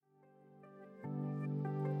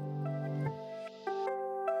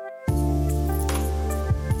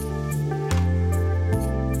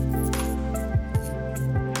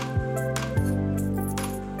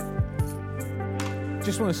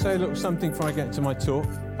just want to say a little something before I get to my talk.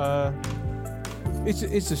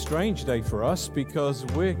 It's a strange day for us because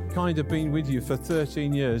we're kind of been with you for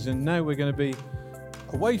 13 years and now we're going to be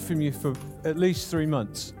away from you for at least 3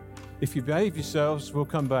 months. If you behave yourselves, we'll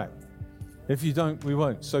come back. If you don't, we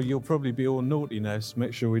won't. So you'll probably be all naughty now, so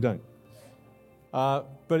make sure we don't.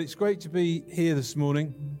 But it's great to be here this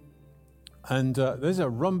morning. And there's a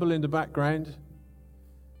rumble in the background.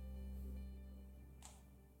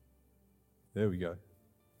 There we go.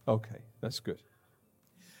 Okay, that's good.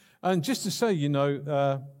 And just to say,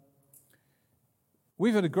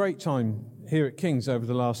 we've had a great time here at King's over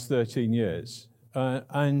the last 13 years.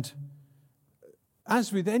 And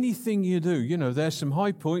as with anything you do, there's some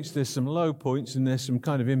high points, there's some low points, and there's some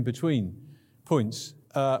kind of in-between points.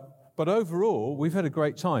 But overall, we've had a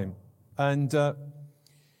great time. And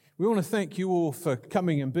we want to thank you all for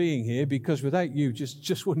coming and being here, because without you,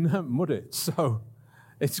 just wouldn't happen, would it? So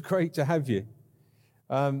it's great to have you.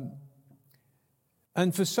 And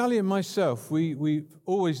for Sally and myself, we've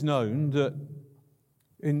always known that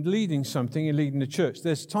in leading something, in leading the church,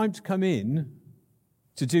 there's time to come in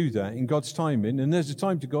to do that in God's timing, and there's a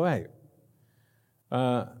time to go out.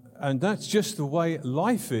 And that's just the way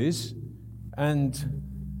life is. And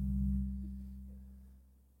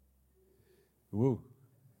whoa.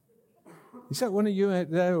 Is that one of you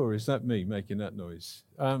out there, or is that me making that noise?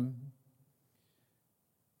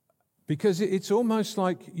 Because it's almost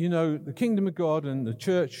like, the kingdom of God and the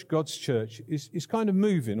church, God's church, is kind of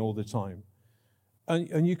moving all the time.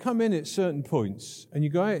 And you come in at certain points, and you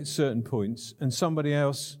go out at certain points, and somebody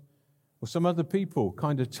else or some other people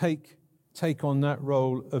kind of take on that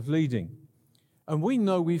role of leading. And we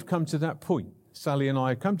know we've come to that point. Sally and I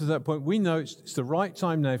have come to that point. We know it's the right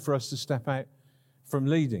time now for us to step out from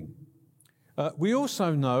leading. We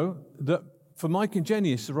also know that for Mike and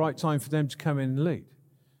Jenny, it's the right time for them to come in and lead.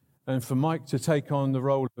 And for Mike to take on the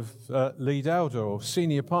role of lead elder or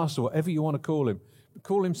senior pastor, whatever you want to call him.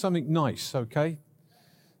 Call him something nice, okay?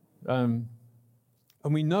 And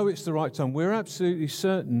we know it's the right time. We're absolutely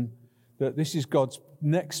certain that this is God's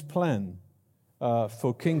next plan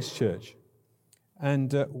for King's Church.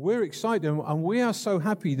 And we're excited, and we are so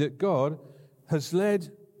happy that God has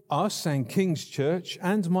led us and King's Church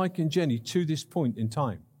and Mike and Jenny to this point in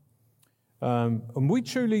time. And we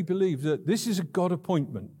truly believe that this is a God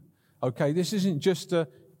appointment. Okay, this isn't just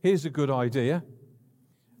here's a good idea.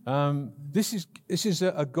 This is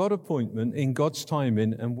a God appointment in God's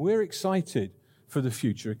timing, and we're excited for the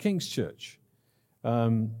future of King's Church.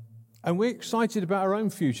 And we're excited about our own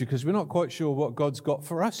future because we're not quite sure what God's got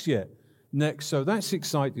for us yet next, so that's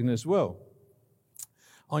exciting as well.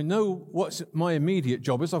 I know what my immediate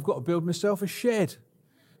job is. I've got to build myself a shed,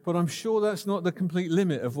 but I'm sure that's not the complete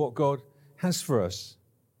limit of what God has for us.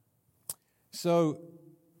 So,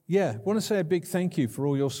 I want to say a big thank you for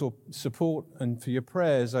all your support and for your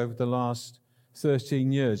prayers over the last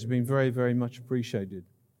 13 years. It's been very, very much appreciated.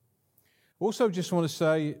 Also, just want to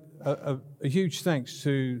say a huge thanks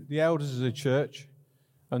to the elders of the church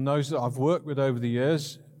and those that I've worked with over the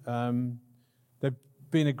years. They've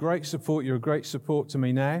been a great support. You're a great support to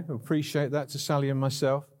me now. I appreciate that, to Sally and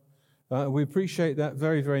myself. We appreciate that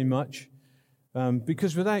very, very much,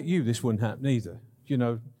 because without you, this wouldn't happen either.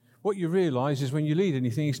 What you realize is when you lead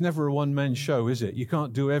anything, it's never a one-man show, is it? You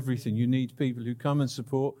can't do everything. You need people who come and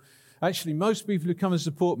support. Actually, most people who come and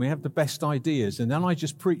support me have the best ideas, and then I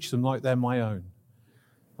just preach them like they're my own.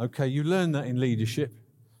 Okay, you learn that in leadership.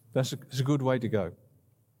 That's a good way to go.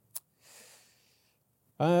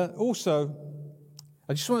 Also,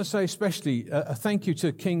 I just want to say especially a thank you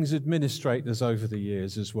to King's administrators over the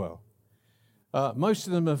years as well. Most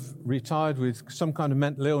of them have retired with some kind of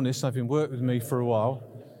mental illness, having worked with me for a while.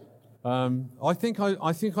 I think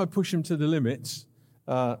I push them to the limits,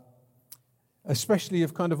 especially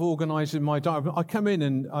of kind of organising my diary. I come in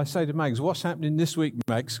and I say to Mags, "What's happening this week,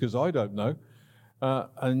 Mags?" Because I don't know.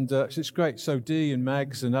 And it's great. So Dee and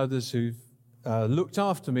Mags and others who've looked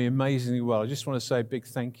after me amazingly well. I just want to say a big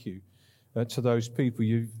thank you to those people.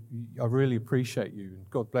 I really appreciate you, and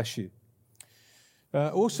God bless you.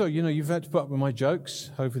 Also, you've had to put up with my jokes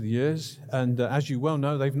over the years, and as you well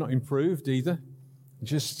know, they've not improved either.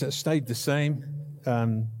 Just stayed the same.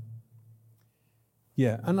 And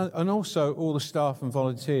also all the staff and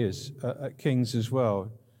volunteers at King's as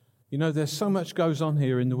well. There's so much goes on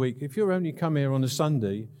here in the week. If you only come here on a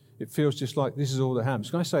Sunday, it feels just like this is all that happens.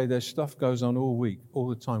 Can I say there's stuff goes on all week, all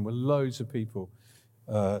the time, with loads of people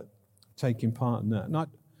taking part in that. And I'd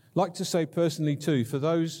like to say personally too, for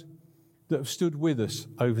those that have stood with us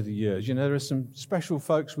over the years, there are some special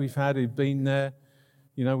folks we've had who've been there.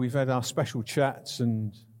 We've had our special chats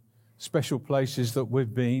and special places that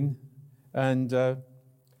we've been. And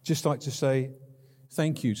just like to say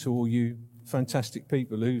thank you to all you fantastic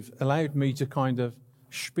people who've allowed me to kind of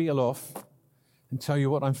spiel off and tell you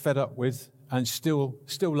what I'm fed up with and still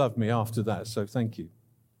love me after that. So thank you.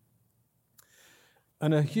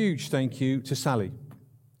 And a huge thank you to Sally.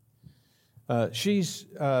 She's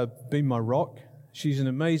been my rock. She's an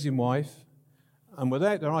amazing wife. And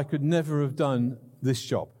without her, I could never have done this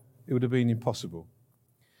job. It would have been impossible.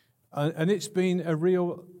 And it's been a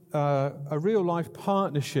real life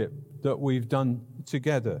partnership that we've done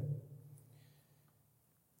together.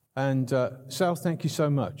 And Sal, thank you so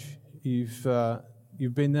much. You've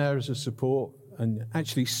been there as a support, and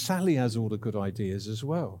actually Sally has all the good ideas as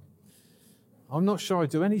well. I'm not sure I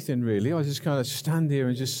do anything really. I just kind of stand here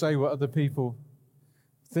and just say what other people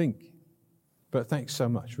think. But thanks so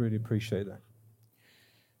much. Really appreciate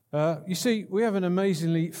that. You see, we have an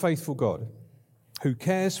amazingly faithful God who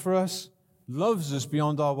cares for us, loves us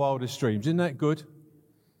beyond our wildest dreams. Isn't that good?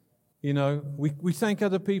 You know, we thank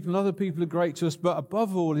other people, and other people are great to us, but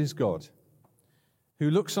above all is God, who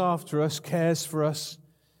looks after us, cares for us,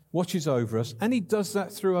 watches over us, and he does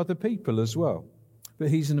that through other people as well. But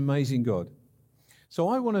he's an amazing God. So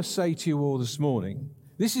I want to say to you all this morning,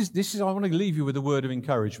 this is I want to leave you with a word of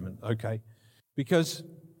encouragement, okay? Because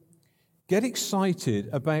get excited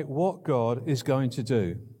about what God is going to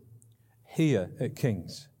do here at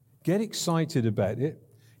King's. Get excited about it.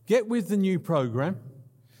 Get with the new program.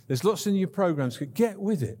 There's lots of new programs. Get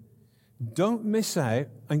with it. Don't miss out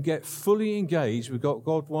and get fully engaged with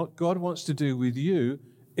what God wants to do with you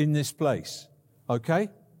in this place. Okay?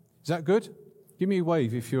 Is that good? Give me a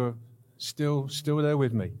wave if you're still there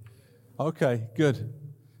with me. Okay, good.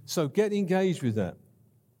 So get engaged with that.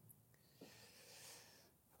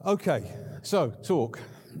 Okay, so talk.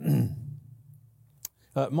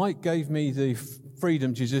 Mike gave me the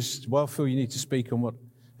freedom to just, Phil, you need to speak on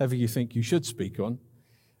whatever you think you should speak on.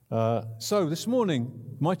 So this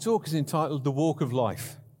morning, my talk is entitled The Walk of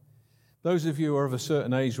Life. Those of you who are of a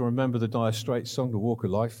certain age will remember the Dire Straits song, The Walk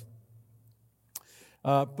of Life.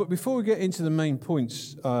 But before we get into the main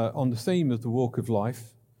points on the theme of the walk of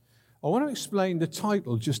life, I want to explain the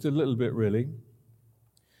title just a little bit, really.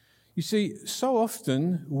 You see, so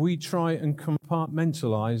often we try and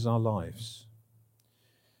compartmentalize our lives.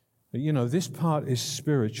 You know, this part is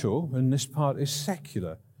spiritual and this part is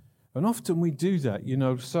secular. And often we do that, you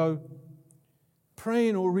know. So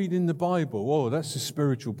praying or reading the Bible, that's the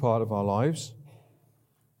spiritual part of our lives.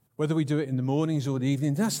 Whether we do it in the mornings or the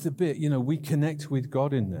evening, that's the bit, you know, we connect with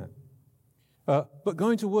God in that. But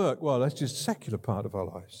going to work, that's just the secular part of our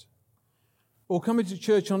lives. Or coming to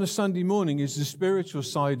church on a Sunday morning is the spiritual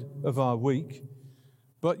side of our week.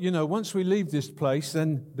 But, you know, once we leave this place,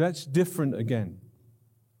 then that's different again.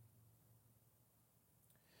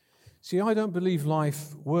 See, I don't believe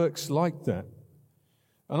life works like that.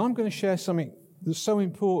 And I'm going to share something that's so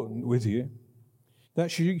important with you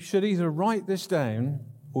that you should either write this down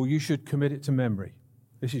or you should commit it to memory.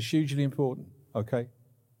 This is hugely important, okay?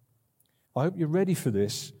 I hope you're ready for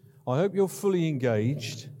this. I hope you're fully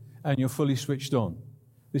engaged and you're fully switched on.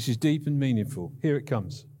 This is deep and meaningful. Here it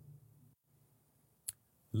comes.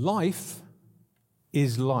 Life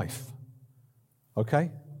is life.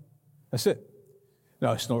 Okay? That's it.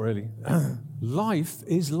 No, it's not really. Life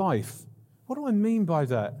is life. What do I mean by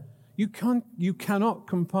that? You cannot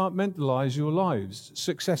compartmentalize your lives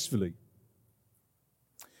successfully.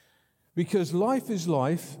 Because life is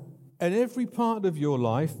life, and every part of your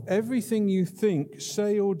life, everything you think,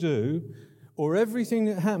 say, or do, or everything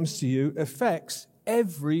that happens to you affects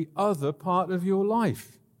every other part of your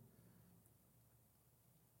life.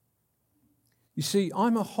 You see,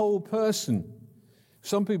 I'm a whole person.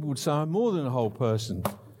 Some people would say I'm more than a whole person.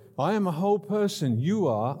 I am a whole person. You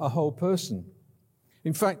are a whole person.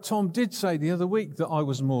 In fact, Tom did say the other week that I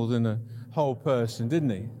was more than a whole person, didn't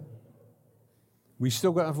he? We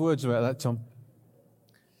still got to have words about that, Tom.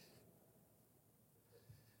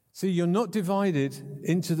 See, you're not divided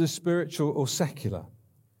into the spiritual or secular.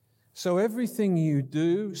 So everything you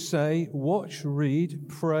do, say, watch, read,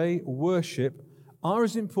 pray, worship are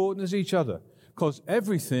as important as each other, because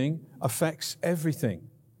everything affects everything.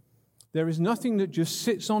 There is nothing that just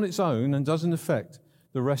sits on its own and doesn't affect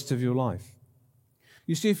the rest of your life.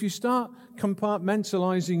 You see, if you start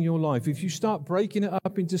compartmentalizing your life, if you start breaking it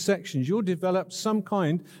up into sections, you'll develop some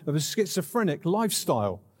kind of a schizophrenic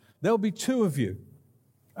lifestyle. There'll be two of you.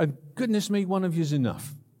 And goodness me, one of you is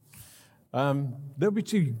enough. There'll be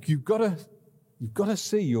two. You've got to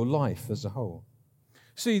see your life as a whole.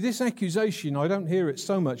 See, this accusation, I don't hear it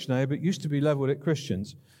so much now, but it used to be leveled at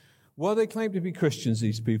Christians. While they claim to be Christians,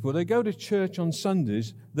 these people, they go to church on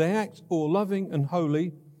Sundays, they act all loving and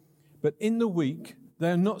holy, but in the week,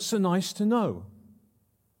 they're not so nice to know.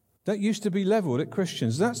 That used to be leveled at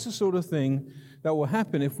Christians. That's the sort of thing that will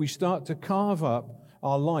happen if we start to carve up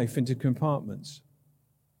our life into compartments.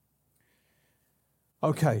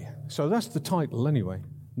 Okay, so that's the title anyway.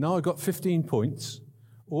 Now I've got 15 points,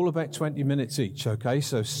 all about 20 minutes each, okay?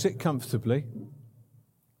 So sit comfortably.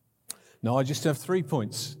 Now I just have 3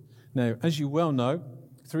 points. Now, as you well know,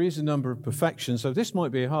 3 is the number of perfection, so this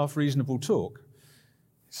might be a half reasonable talk.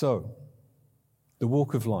 So, the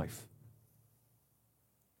walk of life.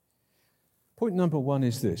 Point number 1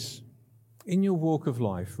 is this. In your walk of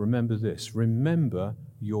life, remember this. Remember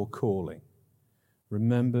your calling.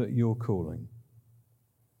 Remember your calling.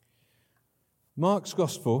 Mark's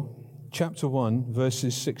Gospel, chapter 1,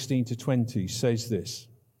 verses 16 to 20, says this.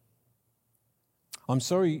 I'm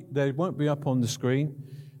sorry they won't be up on the screen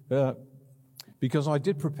because I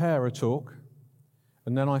did prepare a talk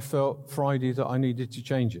and then I felt Friday that I needed to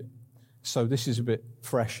change it. So this is a bit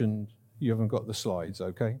fresh and you haven't got the slides,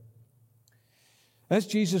 okay? As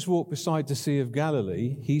Jesus walked beside the Sea of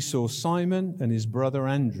Galilee, he saw Simon and his brother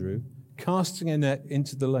Andrew casting a net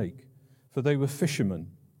into the lake, for they were fishermen.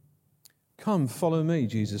 "Come, follow me,"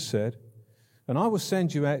 Jesus said, "and I will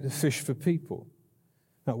send you out to fish for people."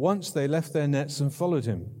 At once they left their nets and followed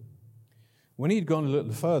him. When he had gone a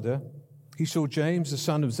little further, he saw James, the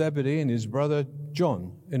son of Zebedee, and his brother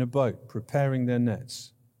John in a boat, preparing their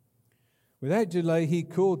nets. Without delay he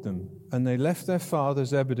called them, and they left their father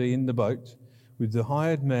Zebedee in the boat with the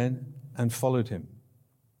hired men and followed him.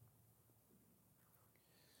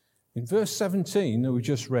 In verse 17 that we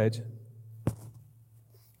just read,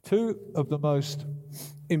 2 of the most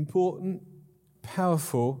important,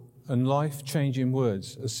 powerful, and life-changing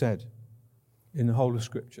words are said in the whole of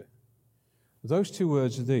Scripture. Those 2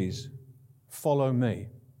 words are these: follow me.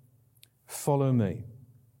 Follow me.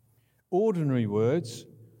 Ordinary words,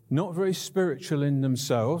 not very spiritual in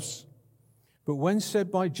themselves, but when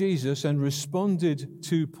said by Jesus and responded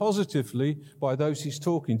to positively by those he's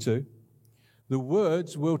talking to, the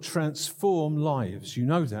words will transform lives. You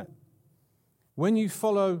know that. When you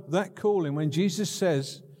follow that calling, when Jesus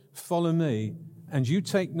says, follow me, and you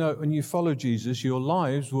take note and you follow Jesus, your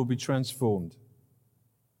lives will be transformed.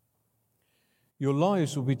 Your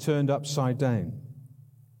lives will be turned upside down.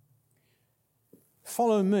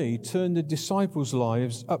 Follow me turned the disciples'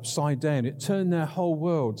 lives upside down. It turned their whole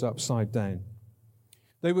worlds upside down.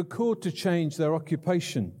 They were called to change their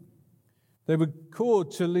occupation. They were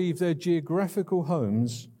called to leave their geographical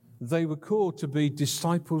homes. They were called to be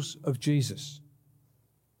disciples of Jesus.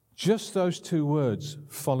 Just those 2 words,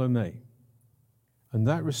 follow me. And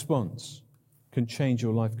that response can change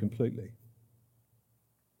your life completely.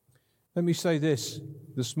 Let me say this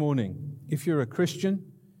morning. If you're a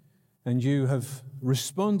Christian and you have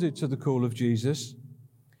responded to the call of Jesus,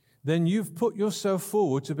 then you've put yourself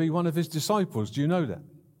forward to be one of his disciples. Do you know that?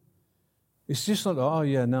 It's just not, oh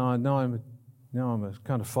yeah, now I'm a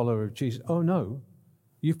kind of follower of Jesus. Oh no,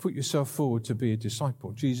 you've put yourself forward to be a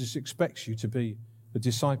disciple. Jesus expects you to be a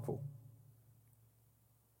disciple.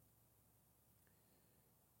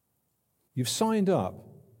 You've signed up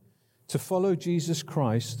to follow Jesus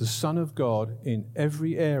Christ, the Son of God, in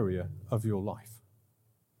every area of your life.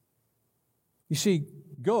 You see,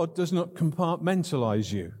 God does not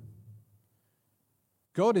compartmentalize you.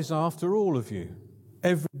 God is after all of you,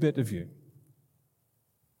 every bit of you.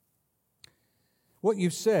 What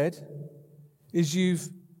you've said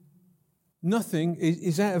is nothing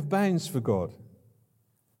is out of bounds for God.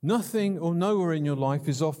 Nothing or nowhere in your life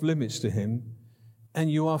is off limits to him, and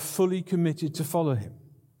you are fully committed to follow him.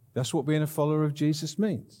 That's what being a follower of Jesus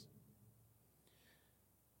means.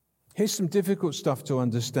 Here's some difficult stuff to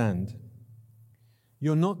understand.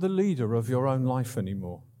 You're not the leader of your own life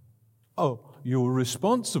anymore. Oh, you're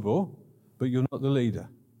responsible, but you're not the leader.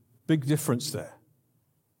 Big difference there.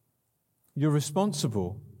 You're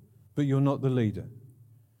responsible, but you're not the leader.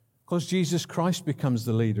 Because Jesus Christ becomes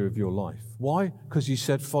the leader of your life. Why? Because he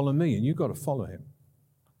said, follow me, and you've got to follow him.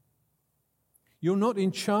 You're not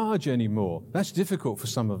in charge anymore. That's difficult for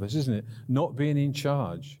some of us, isn't it? Not being in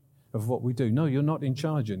charge of what we do. No, you're not in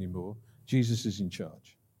charge anymore. Jesus is in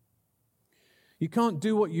charge. You can't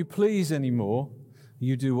do what you please anymore.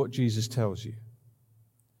 You do what Jesus tells you.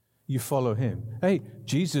 You follow him. Hey,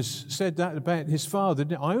 Jesus said that about his Father.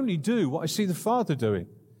 I only do what I see the Father doing.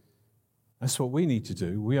 That's what we need to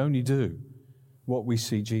do. We only do what we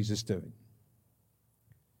see Jesus doing.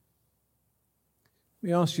 Let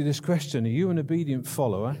me ask you this question. Are you an obedient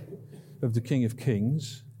follower of the King of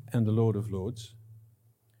Kings and the Lord of Lords?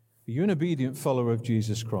 Are you an obedient follower of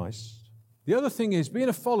Jesus Christ? The other thing is, being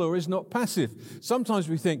a follower is not passive. Sometimes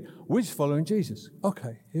we think, we're just following Jesus.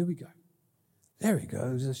 Okay, here we go. There he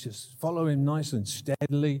goes. Let's just follow him nice and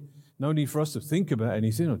steadily. No need for us to think about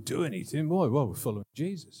anything or do anything. Boy, well, we're following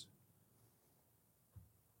Jesus.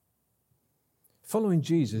 Following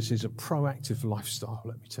Jesus is a proactive lifestyle,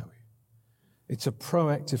 let me tell you. It's a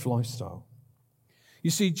proactive lifestyle. You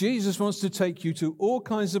see, Jesus wants to take you to all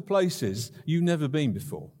kinds of places you've never been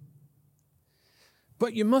before.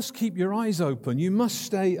 But you must keep your eyes open. You must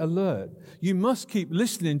stay alert. You must keep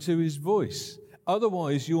listening to his voice.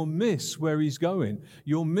 Otherwise, you'll miss where he's going.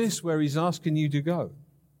 You'll miss where he's asking you to go.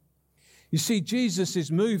 You see, Jesus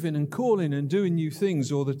is moving and calling and doing new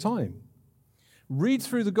things all the time. Read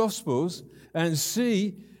through the Gospels and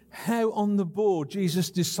see how on the board Jesus'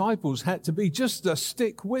 disciples had to be just to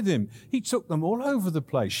stick with him. He took them all over the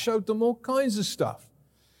place, showed them all kinds of stuff.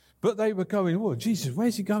 But they were going, "Oh, Jesus,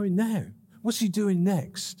 where's he going now? What's he doing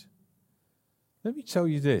next?" Let me tell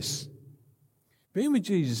you this. Being with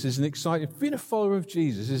Jesus is being a follower of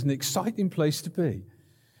Jesus is an exciting place to be.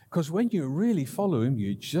 Because when you really follow him,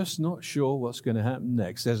 you're just not sure what's going to happen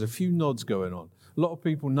next. There's a few nods going on. A lot of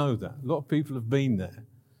people know that. A lot of people have been there.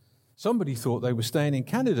 Somebody thought they were staying in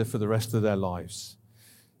Canada for the rest of their lives.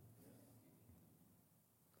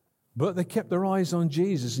 But they kept their eyes on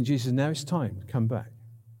Jesus, and Jesus said, "Now it's time to come back."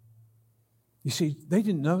 You see, they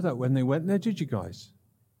didn't know that when they went there, did you guys?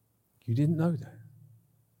 You didn't know that.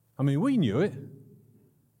 I mean, we knew it.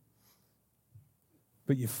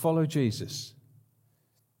 But you follow Jesus,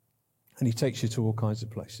 and he takes you to all kinds of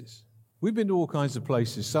places. We've been to all kinds of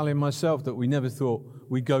places, Sally and myself, that we never thought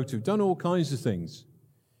we'd go to. Done all kinds of things.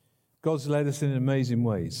 God's led us in amazing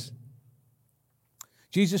ways.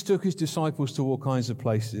 Jesus took his disciples to all kinds of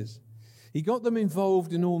places. He got them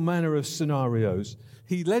involved in all manner of scenarios.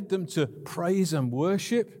 He led them to praise and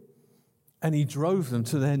worship, and he drove them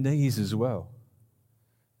to their knees as well.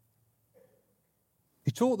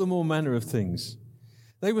 He taught them all manner of things.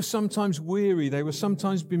 They were sometimes weary. They were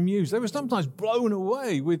sometimes bemused. They were sometimes blown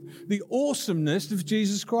away with the awesomeness of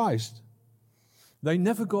Jesus Christ. They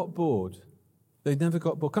never got bored. They never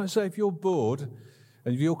got bored. Can I say, if you're bored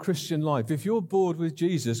of your Christian life, if you're bored with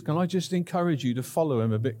Jesus, can I just encourage you to follow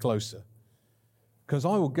him a bit closer? Because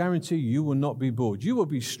I will guarantee you will not be bored. You will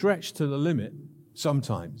be stretched to the limit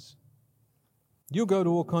sometimes. You'll go to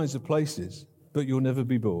all kinds of places, but you'll never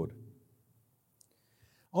be bored.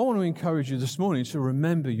 I want to encourage you this morning to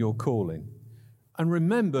remember your calling and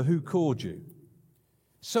remember who called you.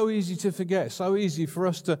 So easy to forget, so easy for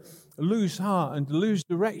us to lose heart and lose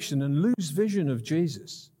direction and lose vision of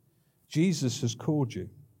Jesus. Jesus has called you.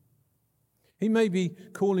 He may be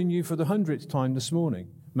calling you for the 100th time this morning,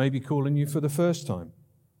 maybe calling you for the first time.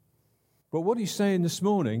 But what he's saying this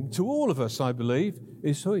morning to all of us, I believe,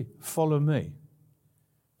 is, "Hey, follow me.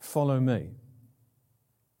 Follow me."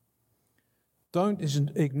 Don't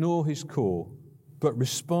ignore his call, but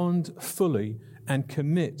respond fully and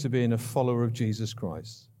commit to being a follower of Jesus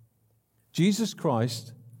Christ. Jesus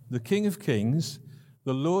Christ, the King of Kings,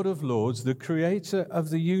 the Lord of Lords, the creator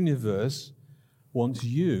of the universe, wants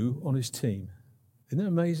you on his team. Isn't that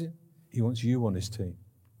amazing? He wants you on his team.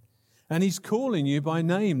 And he's calling you by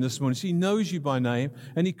name this morning. So he knows you by name,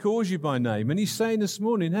 and he calls you by name. And he's saying this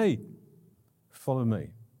morning, "Hey, follow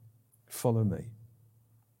me. Follow me."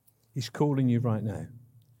 He's calling you right now.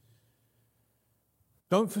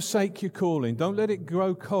 Don't forsake your calling. Don't let it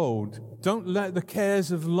grow cold. Don't let the cares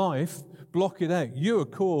of life block it out. You are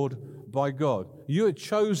called by God. You are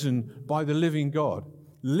chosen by the living God.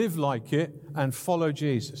 Live like it and follow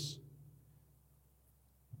Jesus.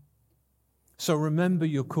 So remember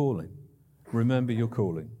your calling. Remember your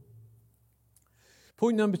calling.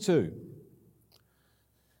 Point number 2.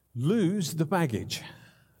 Lose the baggage.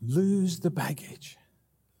 Lose the baggage.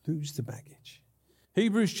 Lose the baggage.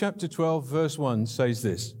 Hebrews chapter 12, verse 1 says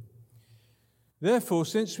this: "Therefore,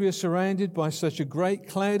 since we are surrounded by such a great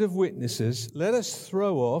cloud of witnesses, let us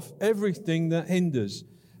throw off everything that hinders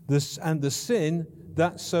and the sin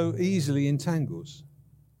that so easily entangles."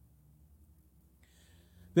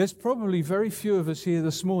 There's probably very few of us here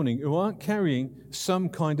this morning who aren't carrying some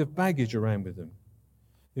kind of baggage around with them.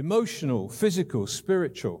 Emotional, physical,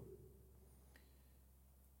 spiritual.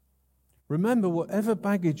 Remember, whatever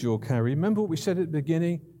baggage you'll carry, remember what we said at the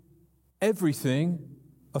beginning, everything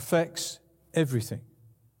affects everything.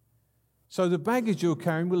 So the baggage you're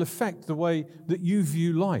carrying will affect the way that you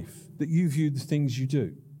view life, that you view the things you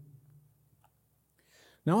do.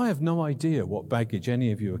 Now, I have no idea what baggage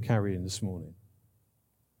any of you are carrying this morning.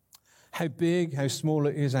 How big, how small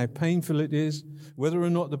it is, how painful it is, whether or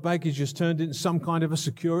not the baggage has turned into some kind of a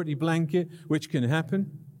security blanket, which can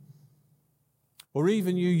happen. Or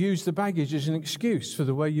even you use the baggage as an excuse for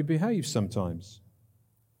the way you behave sometimes.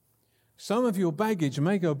 Some of your baggage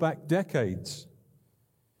may go back decades.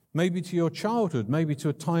 maybe to your childhood, maybe to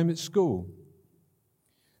a time at school,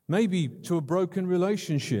 maybe to a broken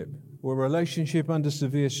relationship or a relationship under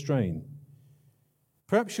severe strain.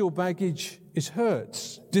 Perhaps your baggage is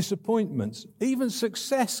hurts, disappointments. Even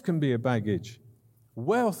success can be a baggage.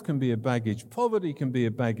 Wealth can be a baggage. Poverty can be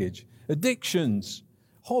a baggage. Addictions,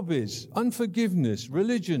 hobbies, unforgiveness,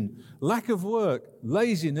 religion, lack of work,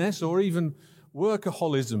 laziness, or even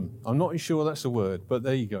workaholism. I'm not sure that's a word, but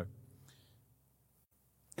there you go.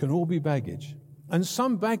 Can all be baggage. And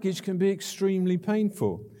some baggage can be extremely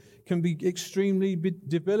painful, can be extremely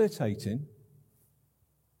debilitating.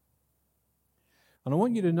 And I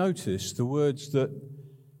want you to notice the words that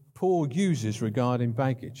Paul uses regarding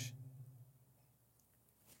baggage.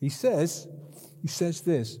 He says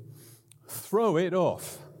this, throw it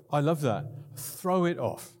off. I love that. Throw it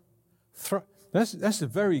off. That's a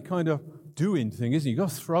very kind of doing thing, isn't it? You've got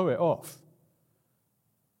to throw it off.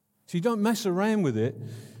 So you don't mess around with it.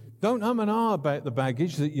 Don't and ah about the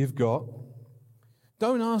baggage that you've got.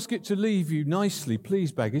 Don't ask it to leave you nicely.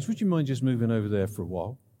 Please, baggage, would you mind just moving over there for a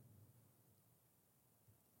while?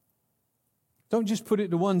 Don't just put it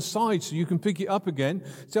to one side so you can pick it up again.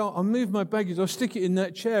 So I'll move my baggage, I'll stick it in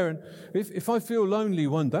that chair, and if I feel lonely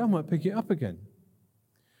one day, I might pick it up again.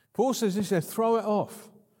 Paul says this there, throw it off.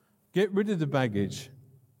 Get rid of the baggage.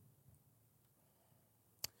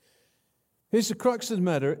 Here's the crux of the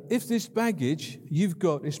matter. If this baggage you've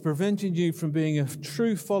got is preventing you from being a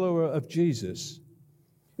true follower of Jesus,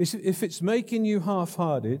 if it's making you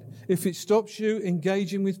half-hearted, if it stops you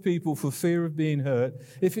engaging with people for fear of being hurt,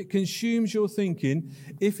 if it consumes your thinking,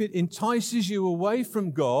 if it entices you away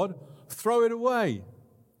from God, throw it away.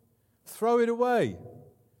 Throw it away.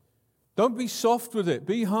 Don't be soft with it.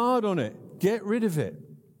 Be hard on it. Get rid of it.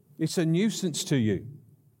 It's a nuisance to you.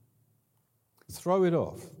 Throw it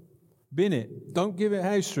off. Bin it. Don't give it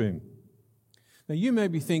house room. Now, you may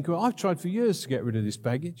be thinking, well, I've tried for years to get rid of this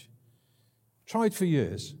baggage. Tried for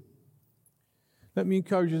years. Let me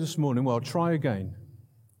encourage you this morning, well, try again.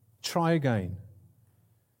 Try again.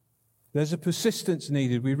 There's a persistence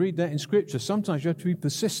needed. We read that in Scripture. Sometimes you have to be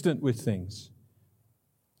persistent with things.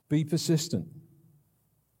 Be persistent.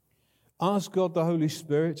 Ask God the Holy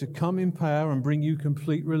Spirit to come in power and bring you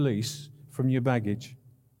complete release from your baggage.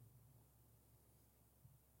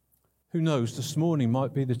 Who knows, this morning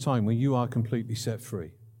might be the time when you are completely set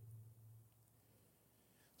free.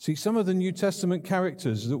 See, some of the New Testament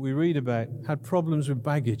characters that we read about had problems with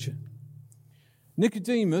baggage.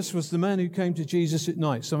 Nicodemus was the man who came to Jesus at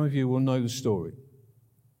night. Some of you will know the story.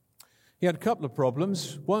 He had a couple of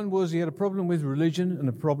problems. One was he had a problem with religion and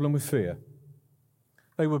a problem with fear.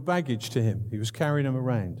 They were baggage to him. He was carrying them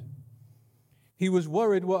around. He was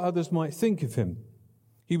worried what others might think of him.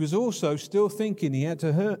 He was also still thinking he had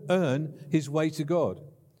to earn his way to God.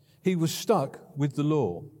 He was stuck with the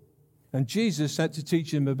law. And Jesus had to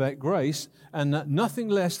teach him about grace, and that nothing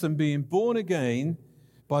less than being born again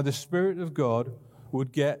by the Spirit of God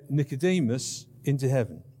would get Nicodemus into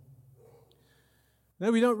heaven.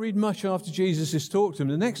 Now, we don't read much after Jesus has talked to him.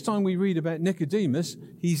 The next time we read about Nicodemus,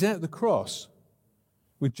 he's at the cross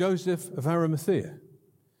with Joseph of Arimathea.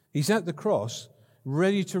 He's at the cross,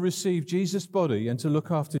 ready to receive Jesus' body and to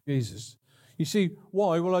look after Jesus. You see,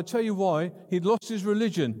 why? Well, I'll tell you why. He'd lost his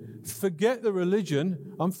religion. Forget the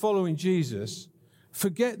religion. I'm following Jesus.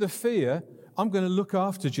 Forget the fear. I'm going to look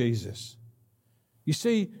after Jesus. You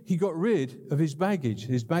see, he got rid of his baggage.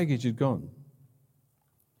 His baggage had gone.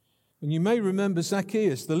 And you may remember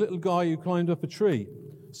Zacchaeus, the little guy who climbed up a tree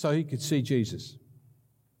so he could see Jesus.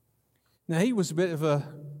 Now, he was a bit of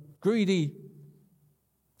a greedy,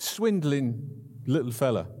 swindling little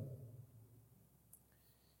fella.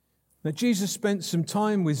 Now, Jesus spent some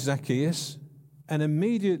time with Zacchaeus, and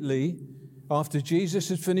immediately after Jesus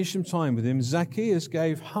had finished some time with him, Zacchaeus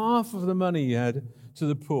gave half of the money he had to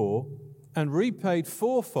the poor and repaid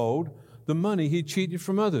fourfold the money he'd cheated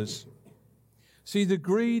from others. See, the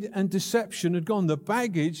greed and deception had gone. The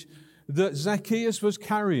baggage that Zacchaeus was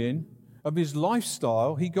carrying of his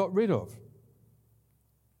lifestyle, he got rid of.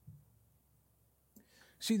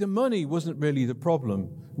 See, the money wasn't really the problem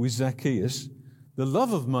with Zacchaeus. The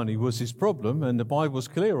love of money was his problem, and the Bible's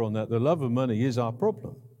clear on that. The love of money is our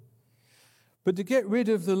problem. But to get rid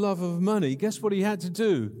of the love of money, guess what he had to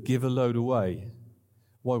do? Give a load away.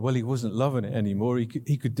 Why? Well, he wasn't loving it anymore.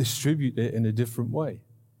 He could distribute it in a different way.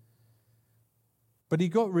 But he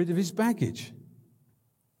got rid of his baggage.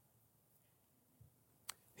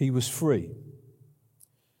 He was free.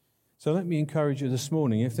 So let me encourage you this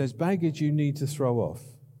morning, if there's baggage you need to throw off,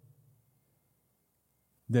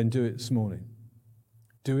 then do it this morning.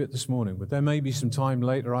 Do it this morning. But there may be some time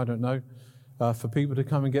later, I don't know, for people to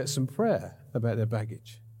come and get some prayer about their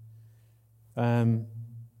baggage. And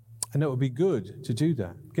it would be good to do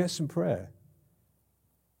that. Get some prayer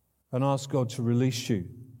and ask God to release you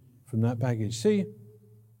from that baggage. See,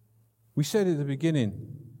 we said at the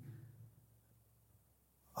beginning,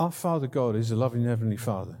 our Father God is a loving Heavenly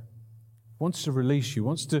Father. Wants to release you,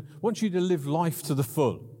 wants you to live life to the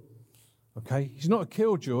full. Okay? He's not a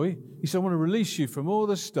killjoy. He said, I want to release you from all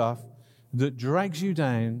the stuff that drags you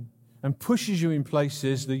down and pushes you in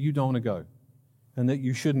places that you don't want to go and that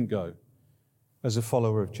you shouldn't go as a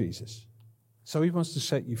follower of Jesus. So he wants to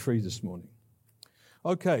set you free this morning.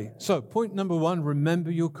 Okay, so point number 1, remember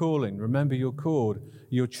your calling. Remember you're called,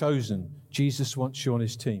 you're chosen. Jesus wants you on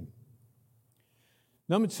his team.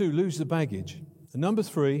 Number 2, lose the baggage. And number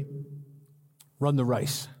 3, run the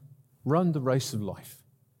race. Run the race of life.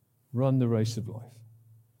 Run the race of life.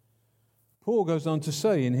 Paul goes on to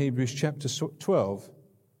say in Hebrews chapter 12,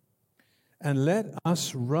 and let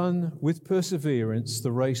us run with perseverance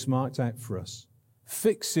the race marked out for us,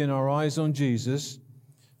 fixing our eyes on Jesus,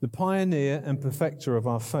 the pioneer and perfecter of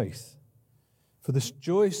our faith. For the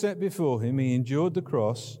joy set before him, he endured the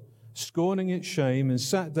cross, scorning its shame, and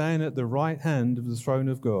sat down at the right hand of the throne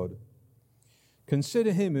of God.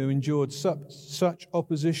 Consider him who endured such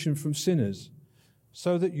opposition from sinners,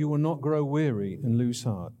 so that you will not grow weary and lose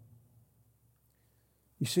heart.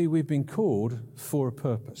 You see, we've been called for a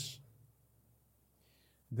purpose.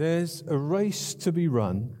 There's a race to be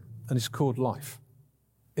run, and it's called life.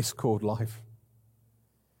 It's called life.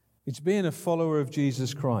 It's being a follower of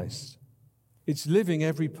Jesus Christ. It's living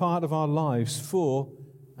every part of our lives for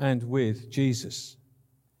and with Jesus.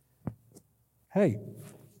 Hey,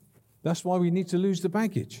 that's why we need to lose the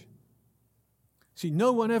baggage. See,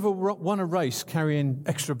 no one ever won a race carrying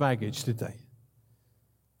extra baggage, did they?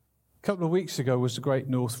 A couple of weeks ago was the Great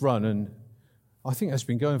North Run, and I think that's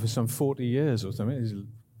been going for some 40 years or something. It's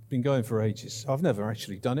been going for ages. I've never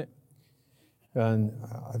actually done it, and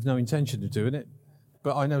I've no intention of doing it.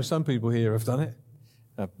 But I know some people here have done it,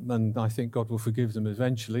 and I think God will forgive them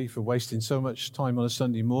eventually for wasting so much time on a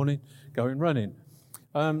Sunday morning going running.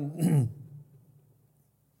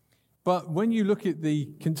 But when you look at the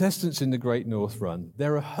contestants in the Great North Run,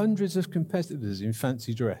 there are hundreds of competitors in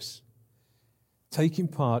fancy dress taking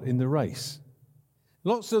part in the race.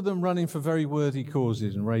 Lots of them running for very worthy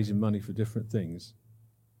causes and raising money for different things.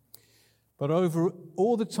 But over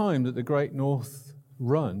all the time that the Great North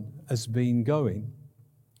Run has been going,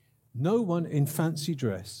 no one in fancy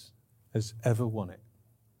dress has ever won it.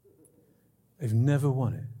 They've never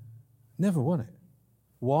won it. Never won it.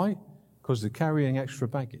 Why? Because they're carrying extra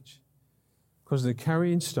baggage. Because they're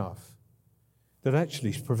carrying stuff that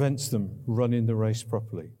actually prevents them running the race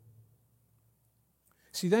properly.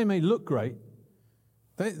 See, they may look great.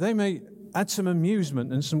 They may add some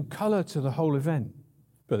amusement and some colour to the whole event,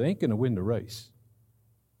 but they ain't going to win the race.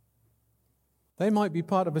 They might be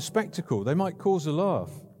part of a spectacle. They might cause a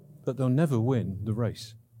laugh, but they'll never win the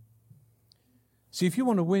race. See, if you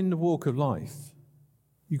want to win the walk of life,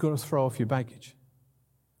 you've got to throw off your baggage.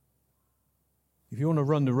 If you want to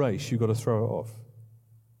run the race, you've got to throw it off.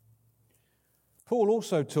 Paul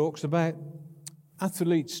also talks about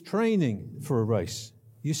athletes training for a race.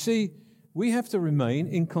 You see, we have to remain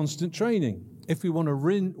in constant training if we want to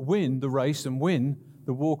win the race and win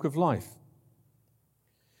the walk of life.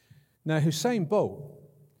 Now, Usain Bolt,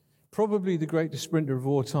 probably the greatest sprinter of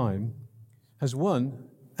all time, has won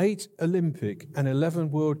 8 Olympic and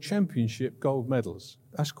 11 World Championship gold medals.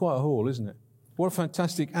 That's quite a haul, isn't it? What a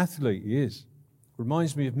fantastic athlete he is.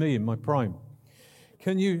 Reminds me of me in my prime.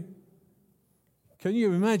 Can you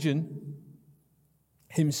imagine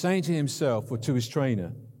him saying to himself or to his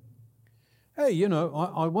trainer, hey, you know,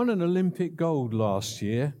 I won an Olympic gold last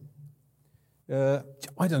year. I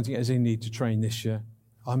don't think there's any need to train this year.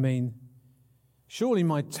 I mean, surely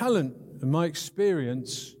my talent and my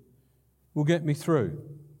experience will get me through.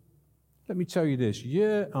 Let me tell you this,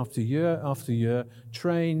 year after year after year,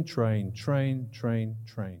 train.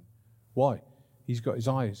 Why? He's got his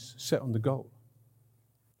eyes set on the goal.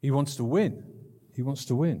 He wants to win. He wants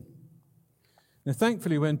to win. Now,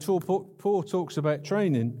 thankfully, when Paul talks about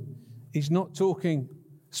training, he's not talking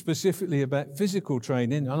specifically about physical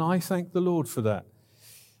training, and I thank the Lord for that.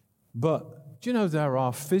 But do you know there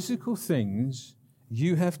are physical things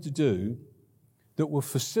you have to do that will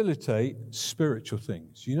facilitate spiritual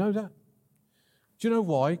things? You know that? Do you know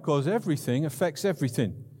why? Because everything affects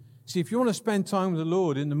everything. See, if you want to spend time with the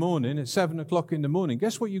Lord in the morning at 7 o'clock in the morning,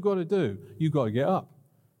 guess what you've got to do? You've got to get up.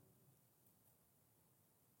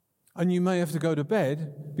 And you may have to go to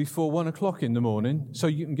bed before 1 o'clock in the morning so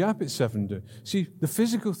you can get up at 7. See, the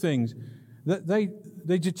physical things, that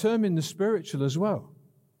they determine the spiritual as well.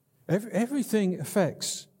 Everything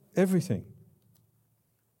affects everything.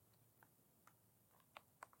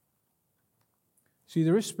 See,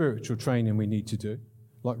 there is spiritual training we need to do,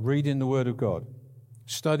 like reading the Word of God,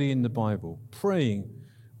 studying the Bible, praying,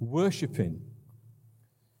 worshiping,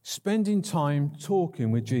 spending time talking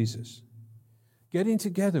with Jesus, getting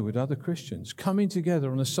together with other Christians, coming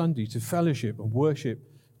together on a Sunday to fellowship and worship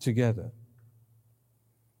together,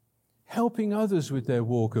 helping others with their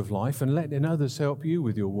walk of life and letting others help you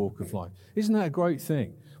with your walk of life. Isn't that a great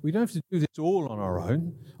thing? We don't have to do this all on our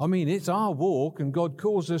own. I mean, it's our walk, and God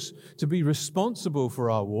calls us to be responsible for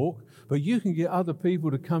our walk, but you can get other people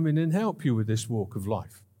to come in and help you with this walk of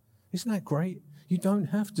life. Isn't that great? You don't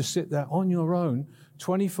have to sit there on your own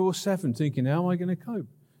 24/7 thinking, how am I going to cope?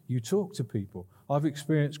 You talk to people. I've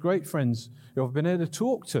experienced great friends who I've been able to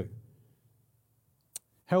talk to,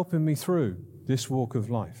 helping me through this walk of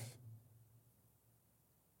life.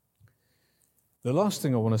 The last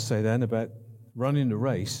thing I want to say then about running the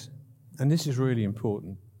race, and this is really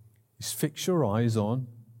important, is fix your eyes on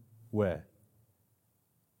where?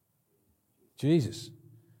 Jesus.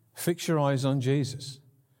 Fix your eyes on Jesus.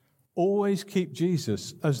 Always keep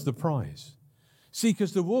Jesus as the prize. See,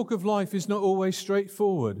 because the walk of life is not always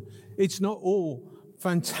straightforward. It's not all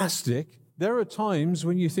fantastic. There are times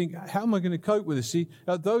when you think, how am I going to cope with this? See,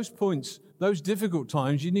 at those points, those difficult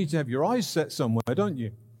times, you need to have your eyes set somewhere, don't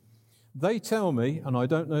you? They tell me, and I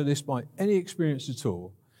don't know this by any experience at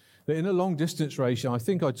all, that in a long-distance race, I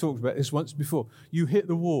think I talked about this once before, you hit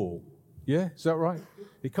the wall. Yeah, is that right?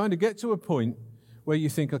 You kind of get to a point where you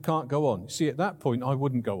think, I can't go on. See, at that point, I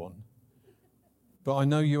wouldn't go on. But I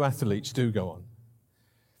know you athletes do go on.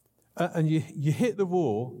 And you hit the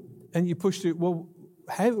wall, and you push through. Well,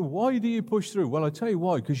 why do you push through? Well, I tell you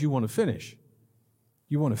why, because you want to finish.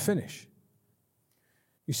 You want to finish.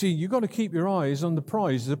 You see, you've got to keep your eyes on the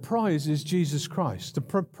prize. The prize is Jesus Christ. The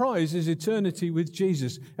prize is eternity with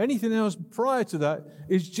Jesus. Anything else prior to that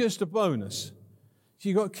is just a bonus. So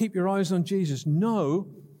you've got to keep your eyes on Jesus. Know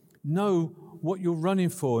what you're running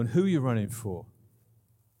for and who you're running for.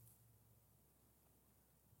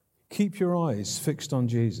 Keep your eyes fixed on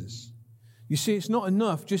Jesus. You see, it's not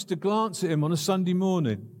enough just to glance at him on a Sunday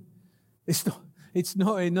morning. It's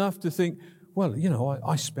not enough to think, well, you know,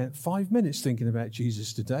 I spent 5 minutes thinking about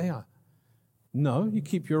Jesus today. No, you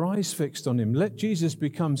keep your eyes fixed on him. Let Jesus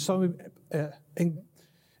become so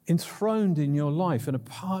enthroned in your life and a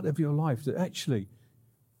part of your life that actually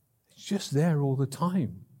it's just there all the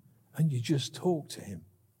time. And you just talk to him.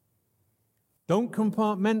 Don't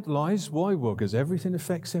compartmentalize. Why? Well, because everything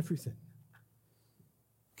affects everything.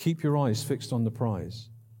 Keep your eyes fixed on the prize.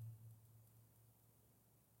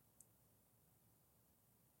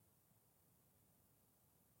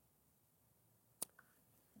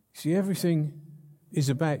 See, everything is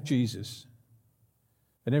about Jesus,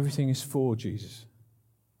 and everything is for Jesus.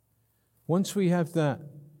 Once we have that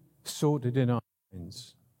sorted in our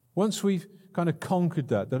minds, once we've kind of conquered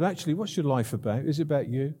that actually, what's your life about? Is it about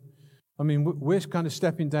you? I mean, we're kind of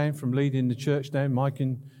stepping down from leading the church now. Mike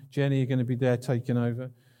and Jenny are going to be there taking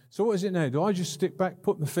over. So what is it now? Do I just stick back,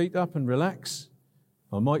 put my feet up and relax?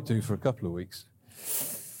 I might do for a couple of weeks.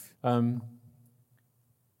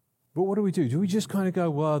 But what do? Do we just kind of go,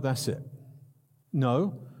 well, that's it?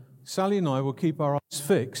 No. Sally and I will keep our eyes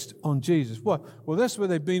fixed on Jesus. Well, that's where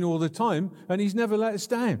they've been all the time, and he's never let us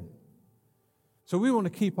down. So we want to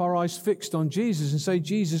keep our eyes fixed on Jesus and say,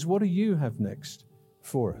 Jesus, what do you have next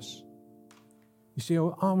for us? You see, I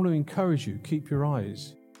want to encourage you, keep your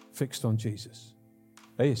eyes fixed on Jesus.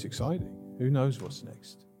 Hey, it's exciting. Who knows what's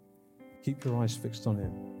next? Keep your eyes fixed on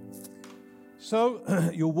him. So,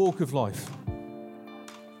 your walk of life.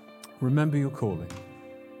 Remember your calling.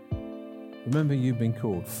 Remember you've been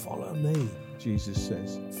called. Follow me, Jesus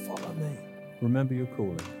says. Follow me. Remember your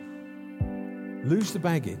calling. Lose the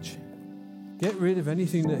baggage. Get rid of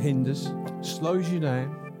anything that hinders, slows you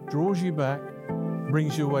down, draws you back,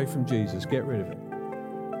 brings you away from Jesus. Get rid of it.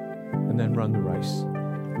 And then run the race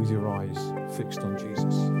with your eyes fixed on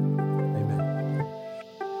Jesus.